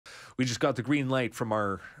we just got the green light from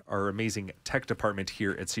our amazing tech department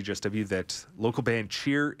here at CJSW that local band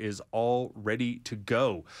Cheer is all ready to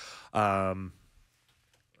go. And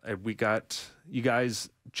we got you guys.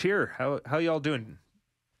 Cheer, how y'all doing?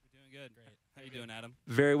 We're doing good. Great. How you doing, Adam?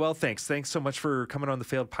 Very well, thanks. Thanks so much for coming on the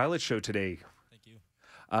Failed Pilot Show today. Thank you.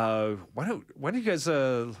 Why don't you guys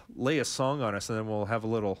lay a song on us, and then we'll have a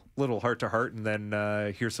little heart to heart, and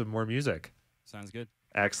then hear some more music. Sounds good.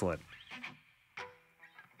 Excellent.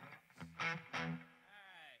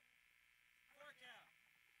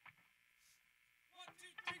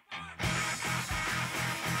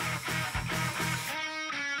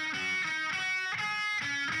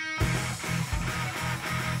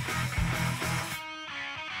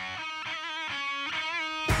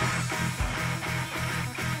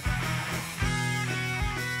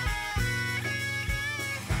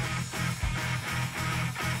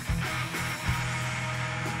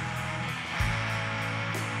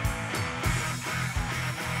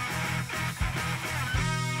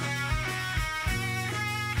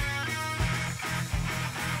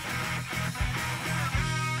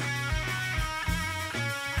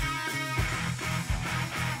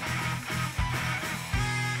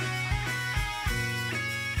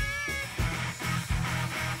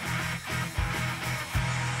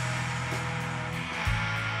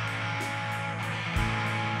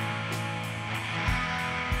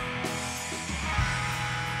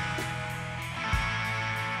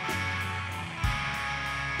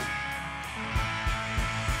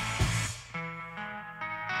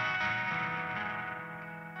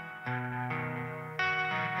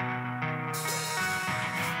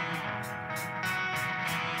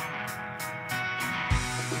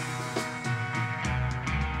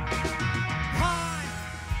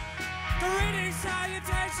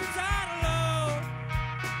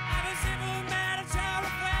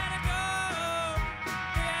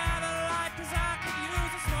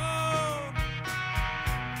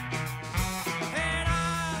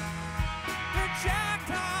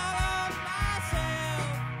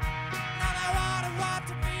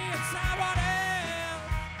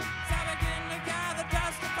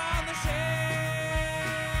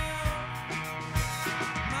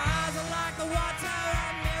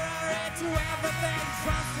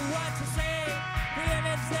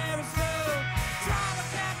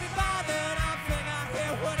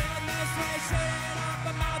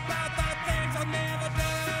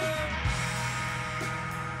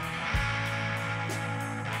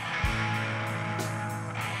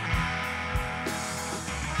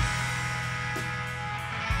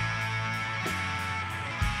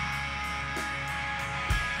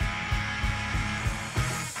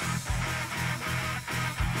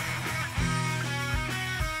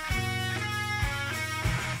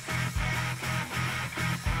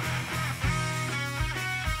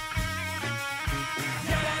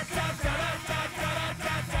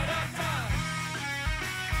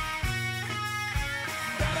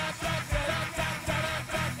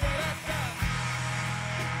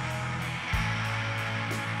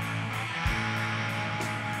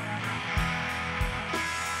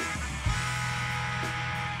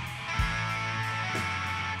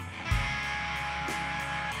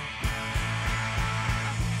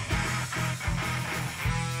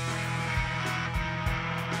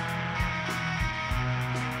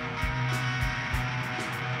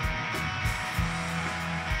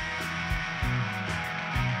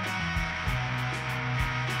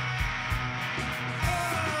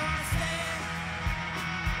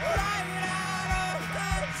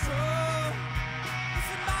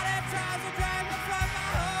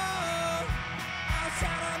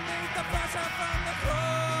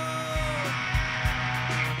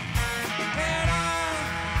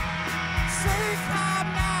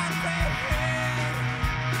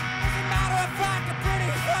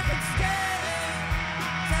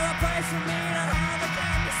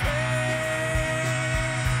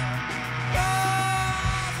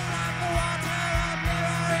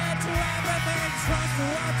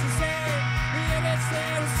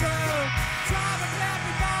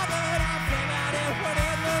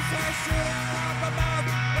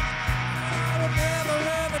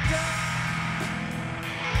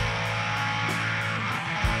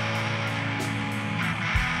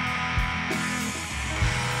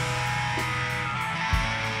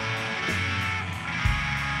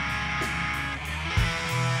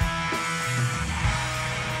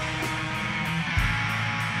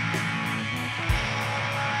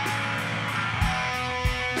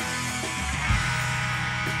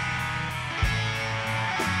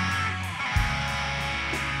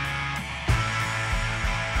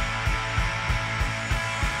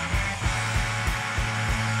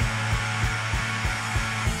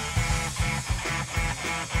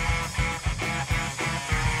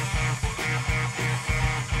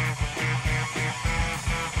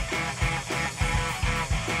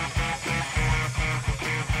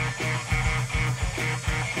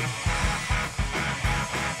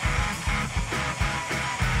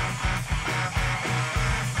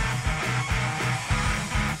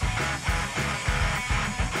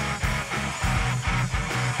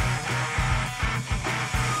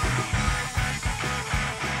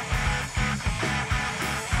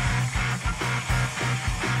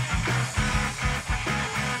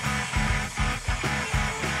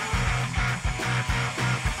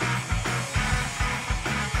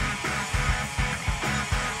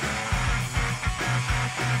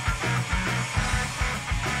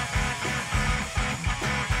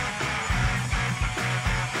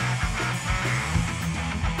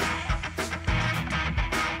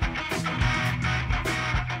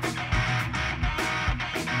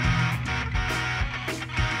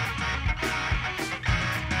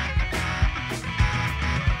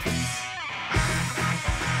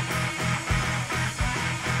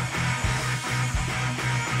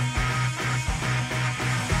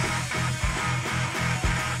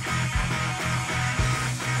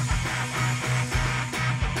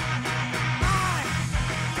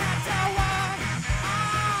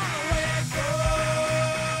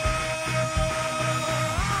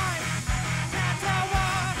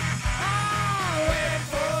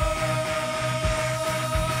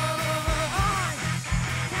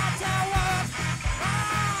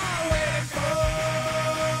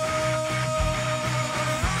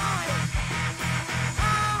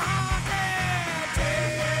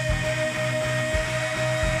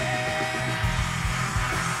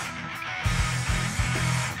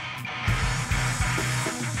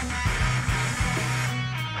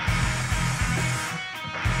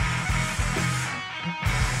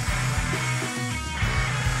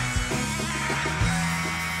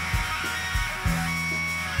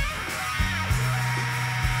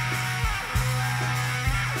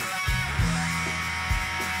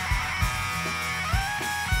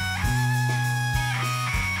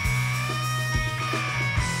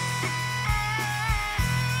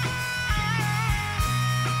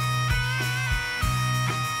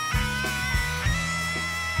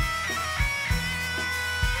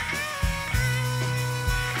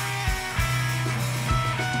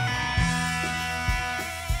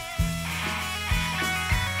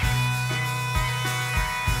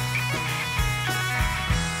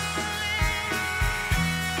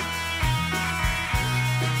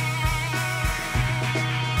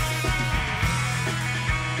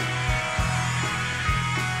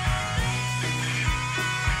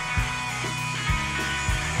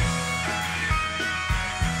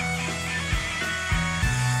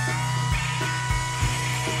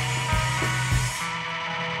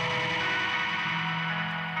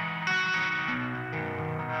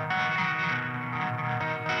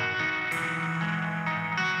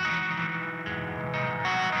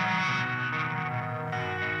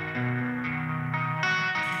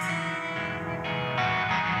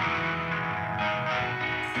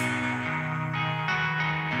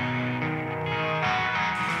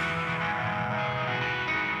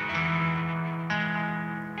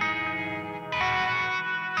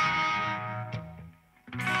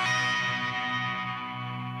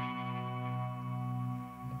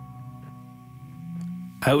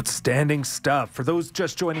 Outstanding stuff. For those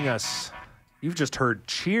just joining us, you've just heard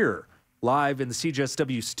Cheer live in the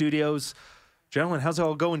CJSW studios. Gentlemen, how's it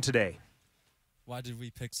all going today? Why did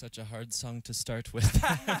we pick such a hard song to start with?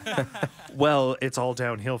 Well, it's all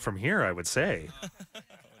downhill from here, I would say.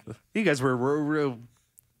 You guys were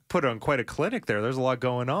put on quite a clinic there. There's a lot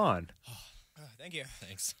going on. Thank you.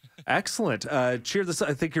 Thanks. Excellent. Cheer, this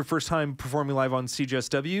I think your first time performing live on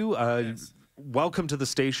CJSW. Yes. Welcome to the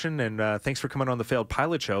station, and thanks for coming on the Failed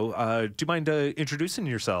Pilot Show. Do you mind introducing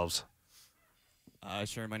yourselves?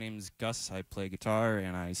 Sure. My name's Gus. I play guitar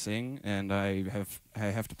and I sing, and I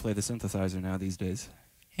have to play the synthesizer now these days.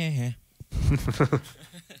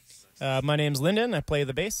 My name's Lyndon. I play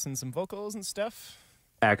the bass and some vocals and stuff.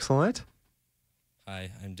 Excellent.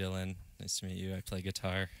 Hi, I'm Dylan. Nice to meet you. I play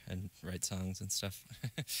guitar and write songs and stuff.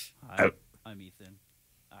 Hi, I'm Ethan.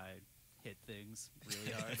 I hit things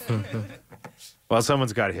really hard. Well,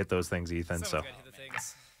 someone's got to hit those things, Ethan. Someone's gotta hit the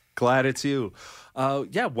things. Glad it's you.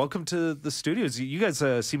 Yeah, welcome to the studios. You guys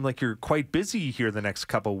seem like you're quite busy here the next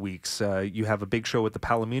couple weeks. You have a big show at the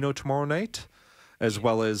Palomino tomorrow night, as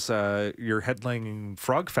well as you're headlining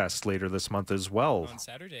Frog Fest later this month as well. On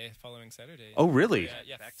Saturday, following Saturday. Oh, really?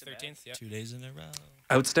 Yeah, 13th, yeah. 2 days in a row.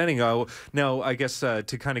 Outstanding. Now, I guess to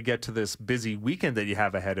kind of get to this busy weekend that you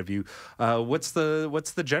have ahead of you, what's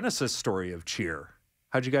the genesis story of Cheer?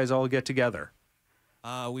 How'd you guys all get together?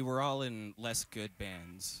 We were all in less good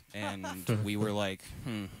bands, and we were like,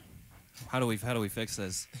 how do we fix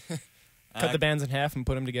this? Cut the bands in half and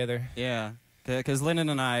put them together. Yeah, because Lyndon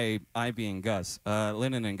and I being Gus,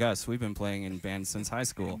 Lyndon and Gus, we've been playing in bands since high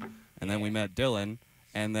school, and then we met Dylan,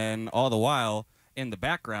 and then all the while in the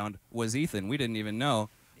background was Ethan. We didn't even know.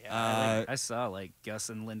 Yeah, I saw like Gus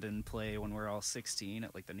and Lyndon play when we were all 16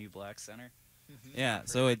 at like the new Black Center. Yeah,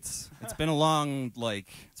 so it's been a long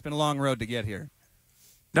road to get here.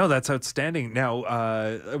 No, that's outstanding. Now,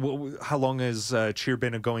 how long has Cheer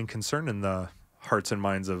been a going concern in the hearts and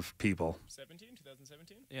minds of people?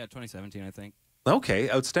 2017? Yeah, 2017, I think. Okay,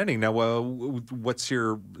 outstanding. Now,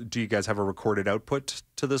 do you guys have a recorded output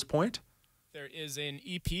to this point? There is an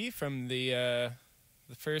EP from the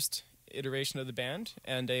first iteration of the band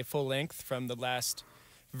and a full length from the last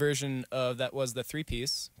version of that was the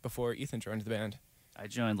 3-piece before Ethan joined the band. I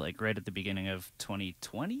joined like right at the beginning of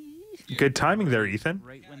 2020. Good timing there, Ethan.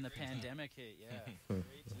 Right when the pandemic hit, yeah.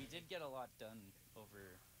 We did get a lot done over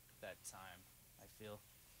that time, I feel.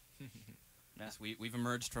 Yes, we've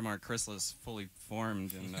emerged from our chrysalis fully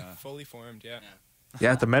formed and Fully formed, yeah.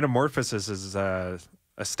 Yeah, the metamorphosis is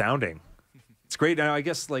astounding. It's great. Now, I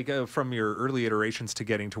guess, like from your early iterations to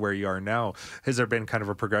getting to where you are now, has there been kind of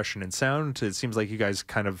a progression in sound? It seems like you guys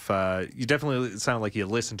kind of, you definitely sound like you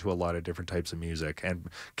listen to a lot of different types of music and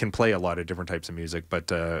can play a lot of different types of music. But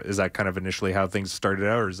is that kind of initially how things started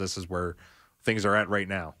out, or is this where things are at right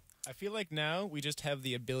now? I feel like now we just have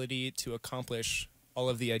the ability to accomplish all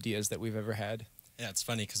of the ideas that we've ever had. Yeah, it's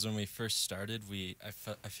funny because when we first started,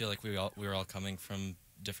 I feel like we were all coming from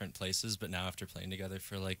different places, but now after playing together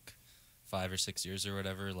for like 5 or 6 years or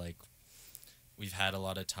whatever, like we've had a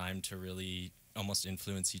lot of time to really almost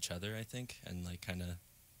influence each other, I think, and like kind of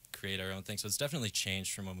create our own thing. So it's definitely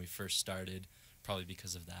changed from when we first started, probably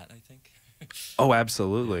because of that, I think. Oh,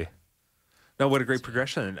 absolutely. No, what a great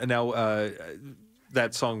progression. And now,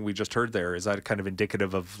 that song we just heard there, is that kind of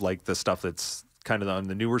indicative of like the stuff that's kind of on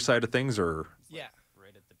the newer side of things, or? Yeah.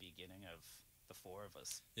 Right at the beginning of the four of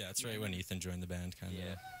us. Yeah, it's right when Ethan joined the band, kind of.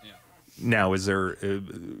 Yeah. Now, is there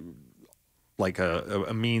like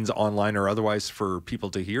a means online or otherwise for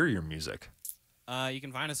people to hear your music? You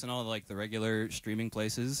can find us in all like the regular streaming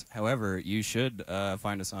places. However, you should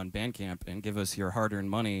find us on Bandcamp and give us your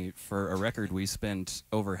hard-earned money for a record we spent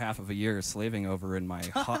over half of a year slaving over in my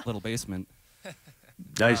hot little basement.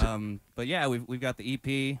 Nice. But yeah, we've got the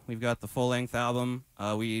EP, we've got the full-length album.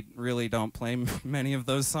 We really don't play many of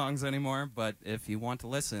those songs anymore, but if you want to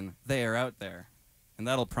listen, they are out there. And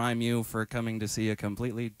that'll prime you for coming to see a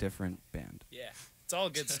completely different band. Yeah. It's all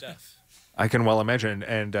good stuff. I can well imagine.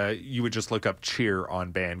 And you would just look up Cheer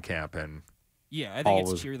on Bandcamp and... Yeah, I think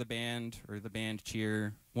it's Cheer the Band or the band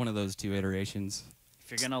Cheer, one of those two iterations. If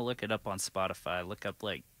you're going to look it up on Spotify, look up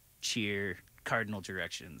like Cheer, Cardinal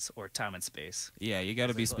Directions, or Time and Space. Yeah, you got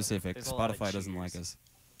to be specific. there's a lot of Spotify doesn't like cheers.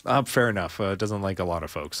 us. fair enough. It doesn't like a lot of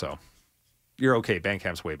folks, so... You're okay.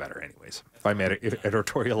 Bandcamp's way better anyways, if I may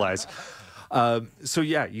editorialize. So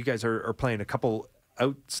yeah, you guys are playing a couple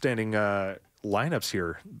outstanding lineups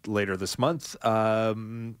here later this month. Why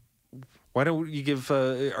don't you give,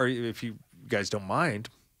 if you guys don't mind,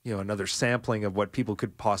 another sampling of what people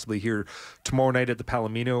could possibly hear tomorrow night at the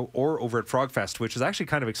Palomino or over at Frogfest, which is actually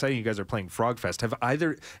kind of exciting. You guys are playing Frogfest. Have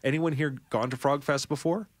anyone here gone to Frogfest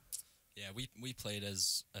before? Yeah, we played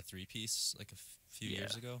as a 3-piece like a few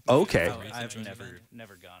years ago. Okay. Oh, I've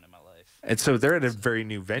never gone in my life. And so they're at a very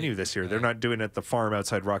new venue this year. They're not doing it at the farm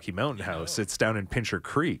outside Rocky Mountain House. It's down in Pincher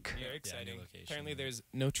Creek. Very exciting. new location. Apparently, there's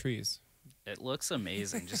no trees. It looks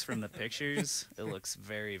amazing just from the pictures. It looks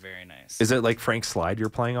very, very nice. Is it like Frank's Slide you're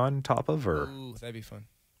playing on top of, or? Ooh, that'd be fun.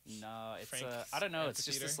 No, it's Frank's I don't know. It's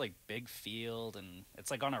just amphitheater? this like big field, and it's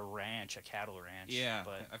like on a ranch, a cattle ranch. Yeah,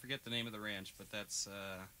 but I forget the name of the ranch, but that's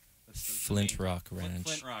the Flint main- Rock Ranch.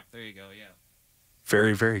 Flint Rock. There you go. Yeah.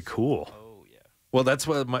 Very, very cool. oh yeah. Well, that's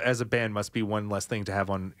what, as a band, must be one less thing to have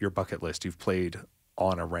on your bucket list. You've played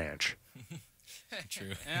on a ranch.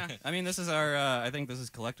 True. Yeah, I mean, this is our. I think this is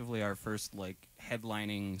collectively our first like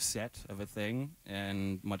headlining set of a thing,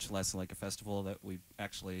 and much less like a festival that we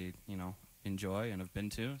actually enjoy and have been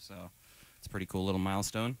to. So it's a pretty cool little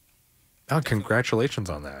milestone. Oh, congratulations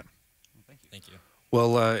on that. Thank you.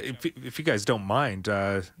 Well, if you guys don't mind,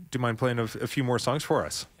 do you mind playing a few more songs for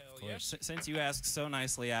us? Hell yeah. Since you asked so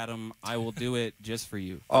nicely, Adam, I will do it just for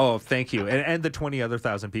you. Oh, thank you. And the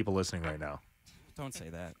 20,000 people listening right now. Don't say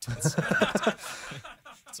that.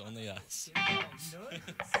 It's only us.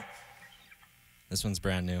 This one's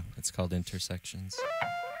brand new. It's called Intersections.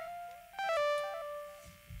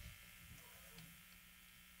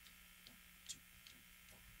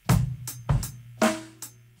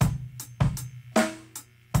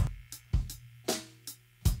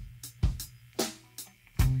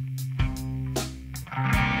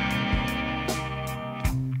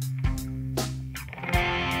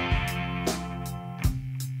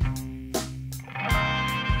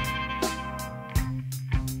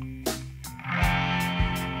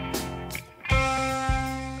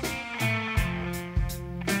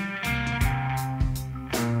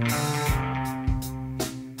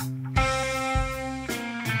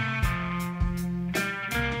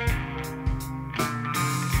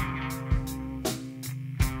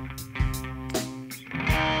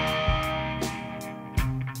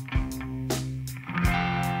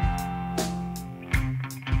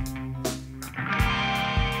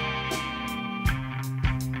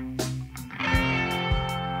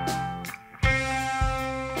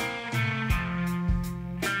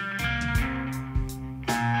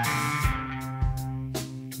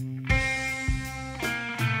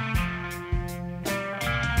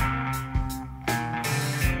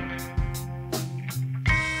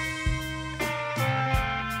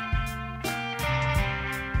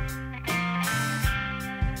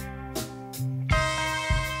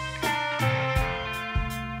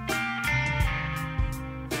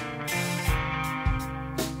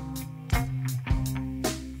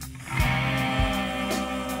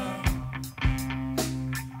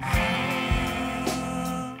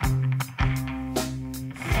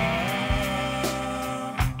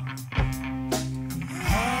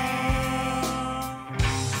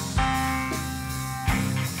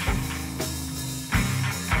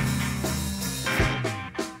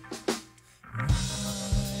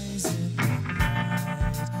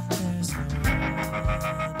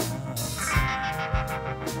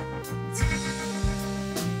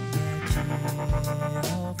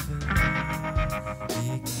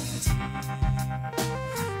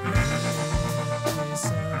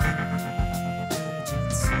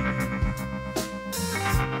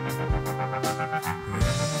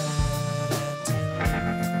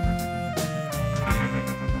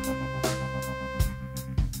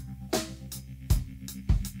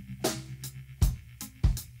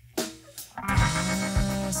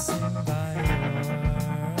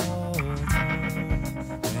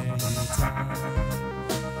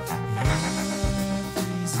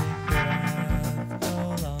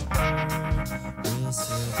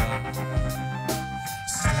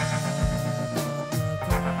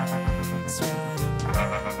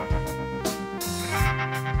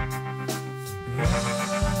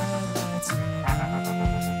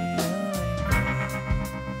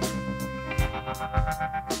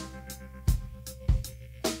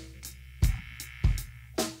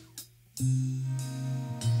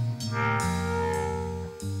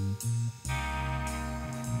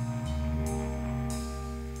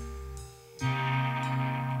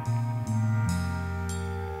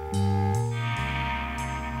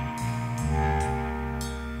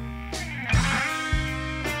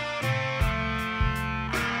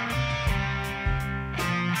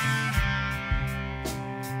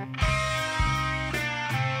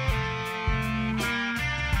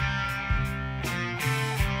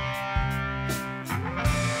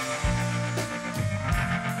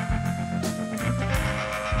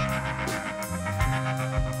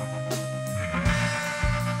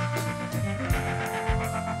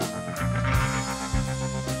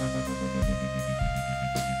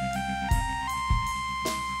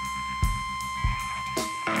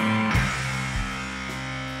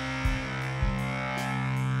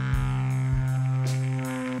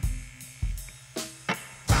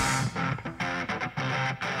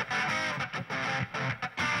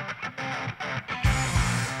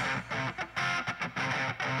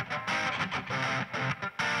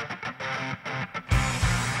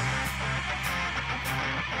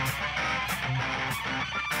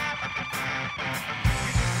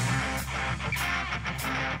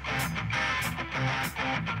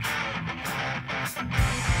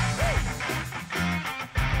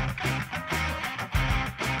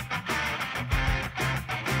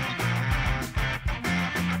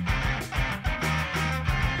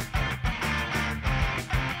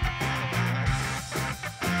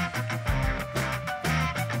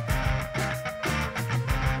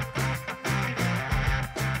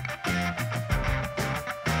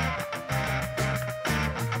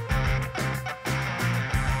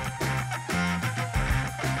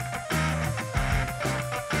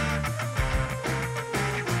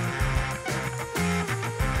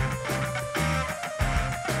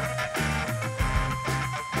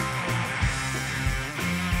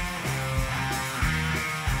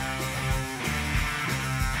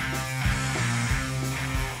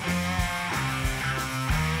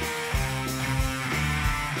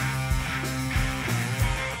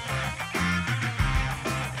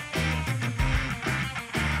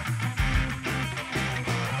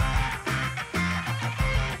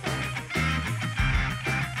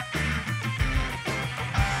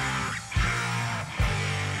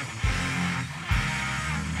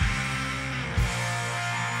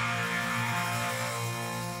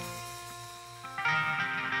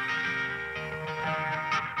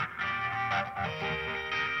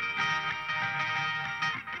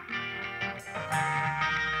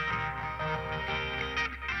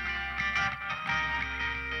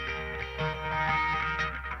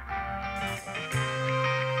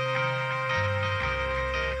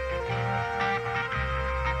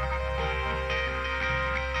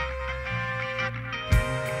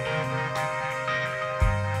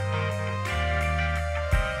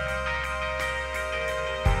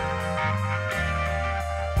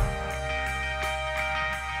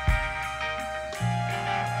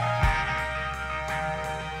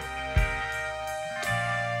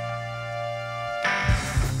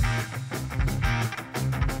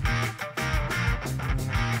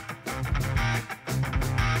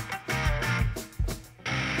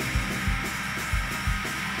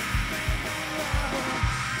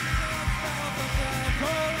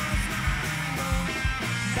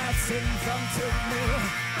 seems unto me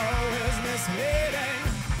always misleading.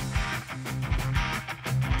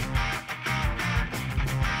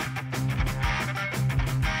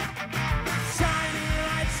 Shiny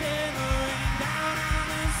light shimmering down on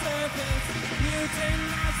the surface, muting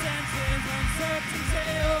my senses,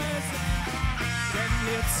 uncertainty was there. Then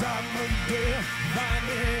it's on the day, find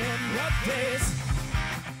me in what days.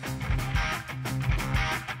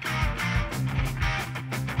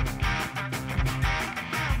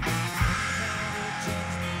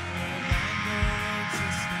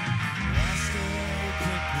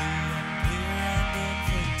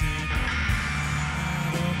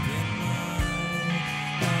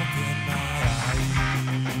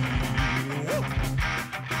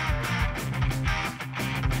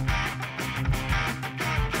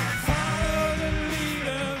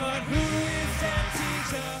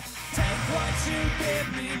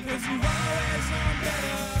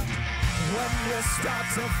 Start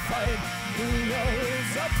to fight, new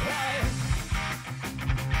rules apply.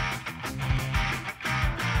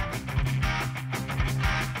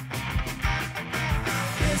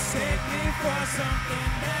 Mistake me for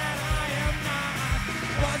something that I am not.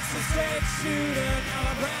 Once a straight shooter, now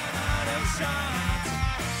I ran out of shots.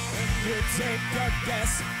 When you take a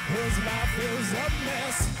guess, whose life is a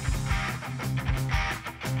mess.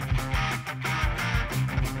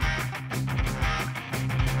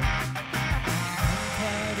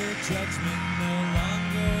 Judgment no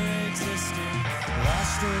longer existing,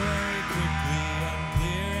 washed away quickly,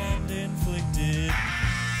 unclear and inflicted.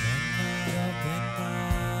 And open my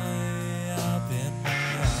eyes.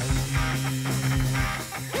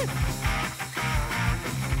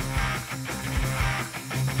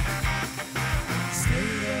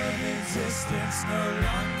 State of existence no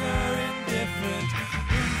longer indifferent,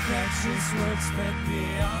 infectious words spent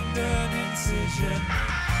beyond an incision.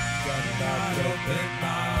 Cannot open my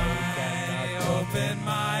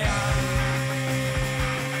eyes.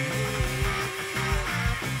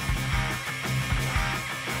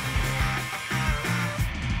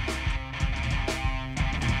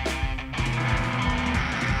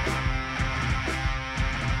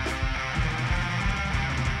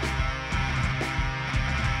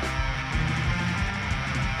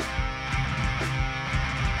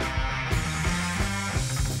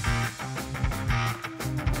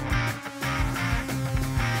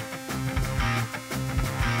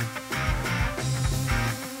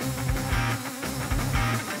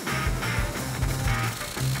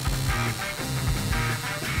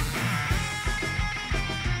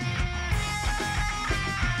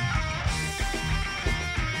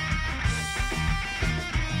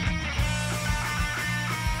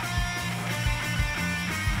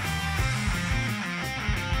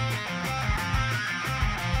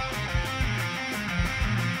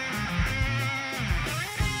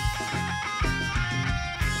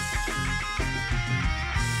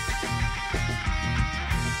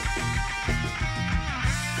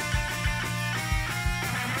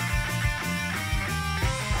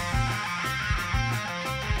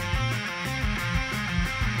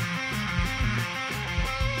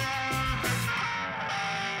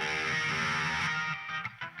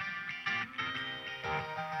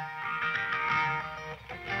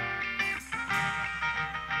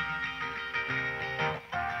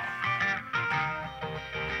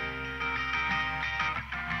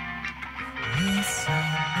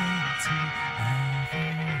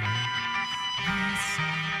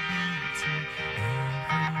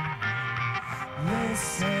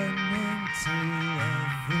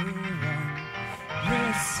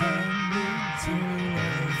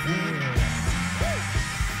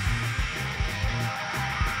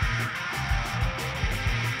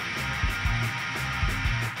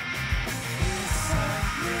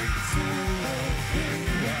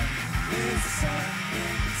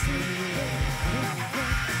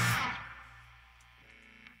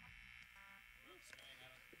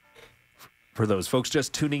 For those folks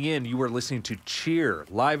just tuning in, you are listening to Cheer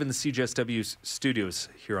live in the CJSW studios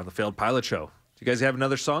here on the Failed Pilot Show. Do you guys have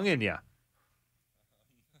another song in ya?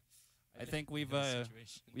 I think we've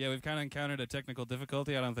we've kind of encountered a technical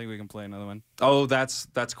difficulty. I don't think we can play another one. Oh, that's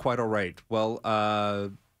quite all right. Well, Yeah,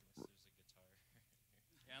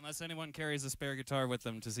 unless anyone carries a spare guitar with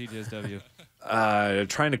them to CJSW.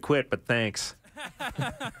 trying to quit, but thanks.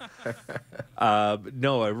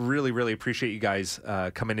 No, I really appreciate you guys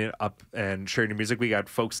coming in up and sharing your music. We got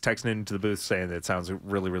folks texting into the booth saying that it sounds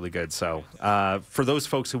really good. So for those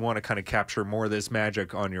folks who want to kind of capture more of this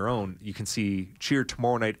magic on your own, you can see Cheer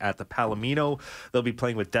tomorrow night at the Palomino. They'll be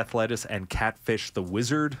playing with Death Lettuce and Catfish the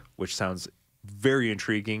Wizard, which sounds very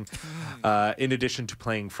intriguing. In addition to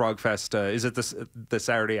playing Frogfest, is it the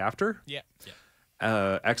Saturday after? Yeah.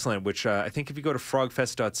 Excellent, which I think if you go to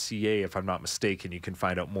frogfest.ca, if I'm not mistaken, you can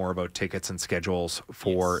find out more about tickets and schedules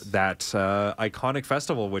for that iconic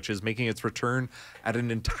festival, which is making its return at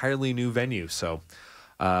an entirely new venue. So,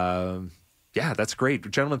 yeah, that's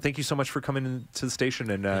great. Gentlemen, thank you so much for coming to the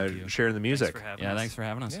station and sharing the music. Thanks for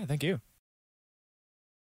having us. Yeah, thank you.